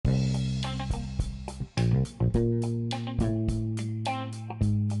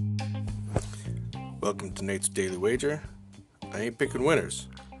Welcome to Nate's Daily Wager. I ain't picking winners,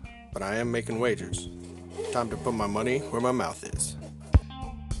 but I am making wagers. Time to put my money where my mouth is.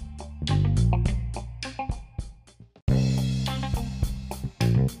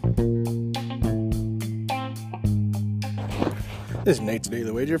 This is Nate's Daily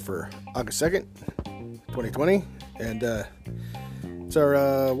Wager for August 2nd, 2020, and it's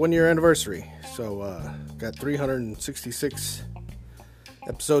our 1 year anniversary. So got 366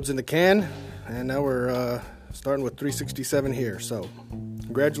 episodes in the can, and now we're starting with 367 here. So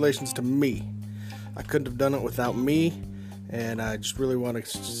congratulations to me. I couldn't have done it without me, and I just really want to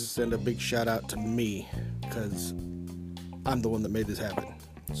send a big shout out to me because I'm the one that made this happen.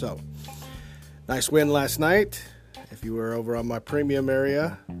 So nice win last night. If you were over on my premium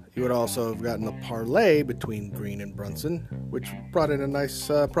area, you would also have gotten a parlay between Green and Brunson, which brought in a nice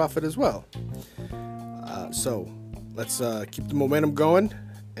profit as well. So let's keep the momentum going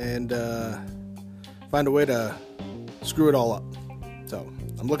and find a way to screw it all up. So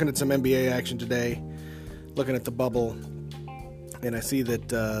I'm looking at some NBA action today, looking at the bubble, and I see that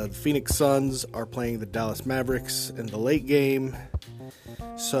the Phoenix Suns are playing the Dallas Mavericks in the late game.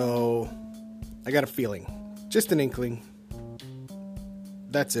 So I got a feeling. Just an inkling.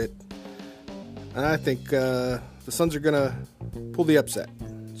 That's it. And I think the Suns are going to pull the upset.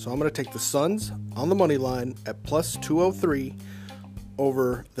 So I'm going to take the Suns on the money line at plus 203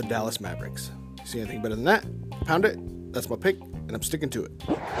 over the Dallas Mavericks. See anything better than that? Pound it. That's my pick, and I'm sticking to it.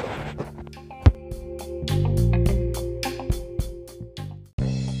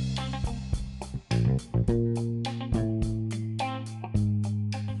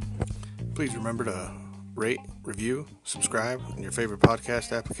 Please remember to rate, review, subscribe in your favorite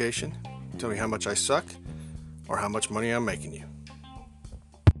podcast application. Tell me how much I suck or how much money I'm making you.